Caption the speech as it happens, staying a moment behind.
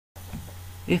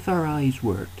If our eyes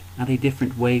worked at a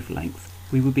different wavelength,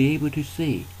 we would be able to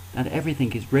see that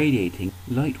everything is radiating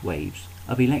light waves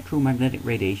of electromagnetic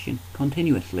radiation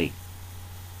continuously.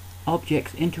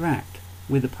 Objects interact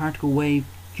with the particle wave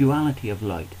duality of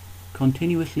light,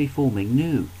 continuously forming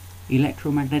new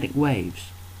electromagnetic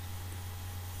waves.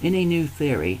 In a new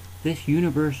theory, this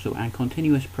universal and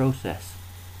continuous process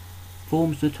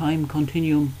forms the time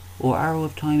continuum or arrow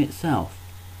of time itself.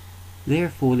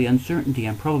 Therefore, the uncertainty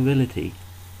and probability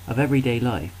of everyday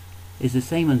life is the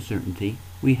same uncertainty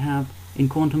we have in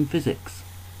quantum physics.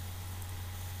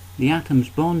 The atoms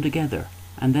bond together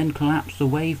and then collapse the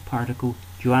wave-particle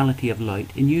duality of light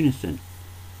in unison,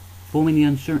 forming the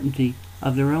uncertainty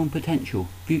of their own potential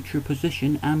future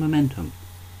position and momentum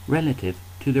relative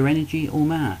to their energy or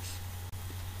mass.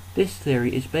 This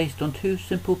theory is based on two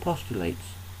simple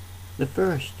postulates. The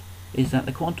first is that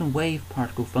the quantum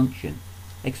wave-particle function,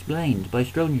 explained by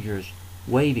Schrodinger's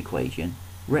wave equation,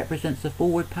 represents the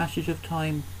forward passage of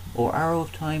time or arrow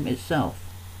of time itself,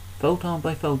 photon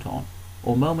by photon,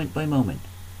 or moment by moment.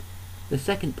 The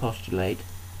second postulate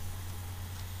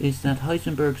is that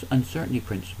Heisenberg's uncertainty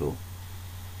principle,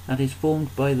 that is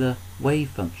formed by the wave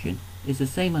function, is the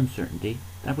same uncertainty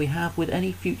that we have with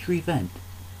any future event.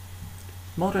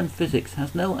 Modern physics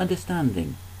has no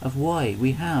understanding of why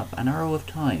we have an arrow of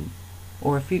time,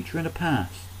 or a future and a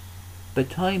past, but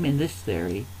time in this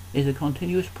theory is a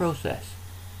continuous process,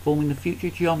 forming the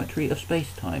future geometry of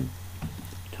space-time.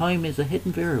 Time is a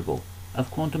hidden variable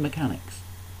of quantum mechanics.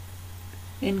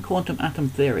 In quantum atom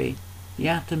theory, the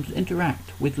atoms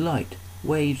interact with light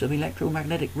waves of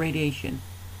electromagnetic radiation,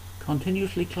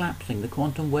 continuously collapsing the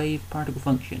quantum wave particle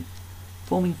function,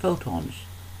 forming photons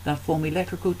that form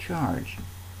electrical charge,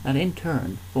 that in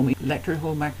turn form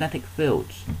electromagnetic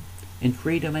fields in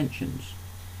 3 dimensions.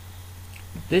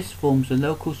 This forms the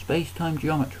local space-time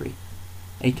geometry.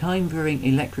 A time-varying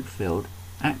electric field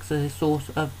acts as a source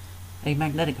of a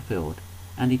magnetic field,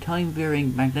 and a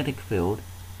time-varying magnetic field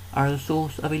are the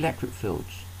source of electric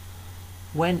fields.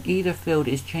 When either field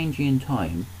is changing in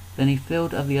time, then a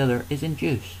field of the other is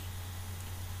induced.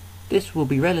 This will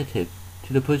be relative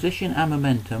to the position and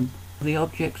momentum of the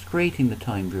objects creating the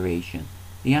time variation,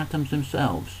 the atoms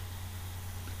themselves.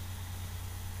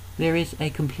 There is a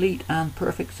complete and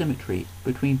perfect symmetry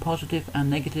between positive and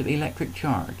negative electric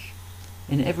charge.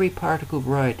 In every particle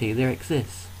variety there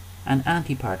exists an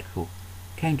antiparticle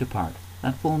counterpart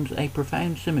that forms a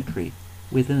profound symmetry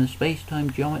within the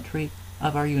space-time geometry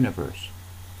of our universe.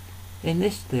 In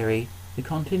this theory, the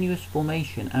continuous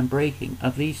formation and breaking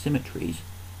of these symmetries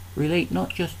relate not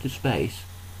just to space,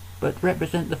 but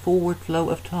represent the forward flow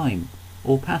of time,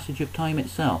 or passage of time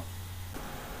itself.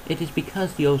 It is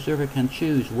because the observer can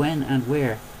choose when and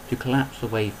where to collapse the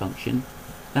wave function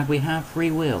that we have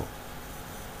free will.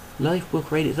 Life will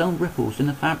create its own ripples in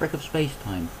the fabric of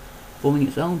space-time, forming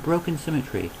its own broken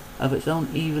symmetry of its own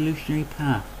evolutionary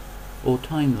path, or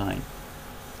timeline.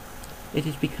 It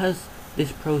is because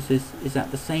this process is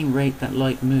at the same rate that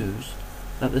light moves,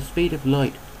 that the speed of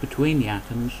light between the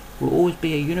atoms will always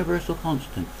be a universal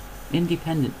constant,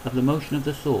 independent of the motion of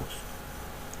the source.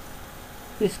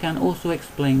 This can also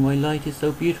explain why light is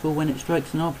so beautiful when it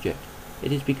strikes an object.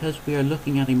 It is because we are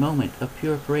looking at a moment of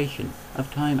pure creation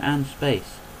of time and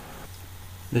space.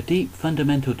 The deep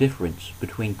fundamental difference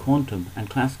between quantum and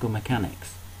classical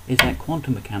mechanics is that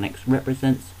quantum mechanics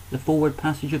represents the forward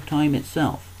passage of time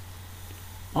itself.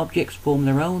 Objects form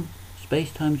their own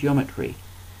space-time geometry,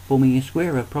 forming a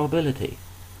square of probability.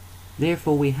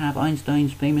 Therefore we have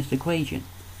Einstein's famous equation,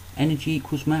 energy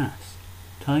equals mass,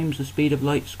 times the speed of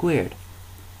light squared.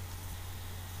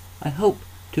 I hope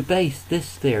to base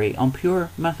this theory on pure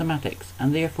mathematics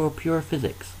and therefore pure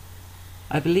physics.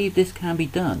 I believe this can be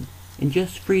done in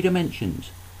just 3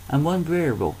 dimensions and one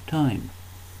variable, time.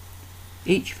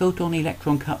 Each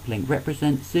photon-electron coupling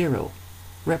represents 0,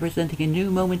 representing a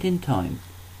new moment in time,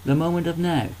 the moment of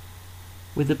now,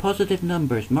 with the positive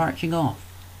numbers marching off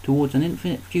towards an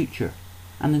infinite future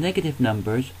and the negative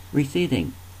numbers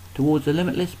receding towards a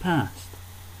limitless past,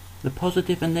 the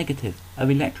positive and negative of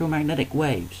electromagnetic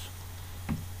waves.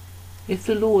 If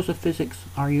the laws of physics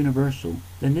are universal,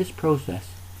 then this process,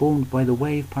 formed by the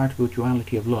wave-particle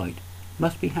duality of light,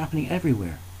 must be happening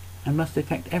everywhere, and must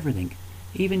affect everything,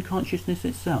 even consciousness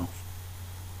itself.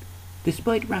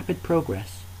 Despite rapid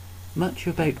progress, much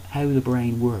about how the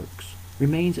brain works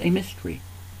remains a mystery,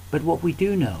 but what we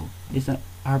do know is that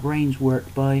our brains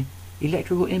work by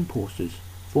electrical impulses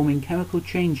forming chemical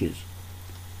changes.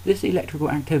 This electrical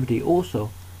activity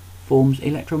also forms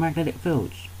electromagnetic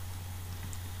fields.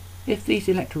 If these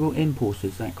electrical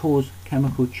impulses that cause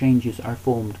chemical changes are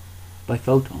formed by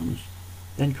photons,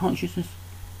 then consciousness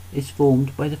is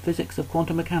formed by the physics of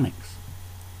quantum mechanics.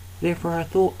 Therefore our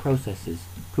thought processes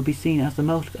could be seen as the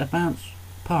most advanced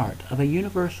part of a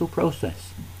universal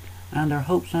process, and our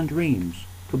hopes and dreams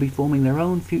could be forming their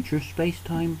own future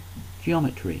space-time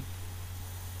geometry.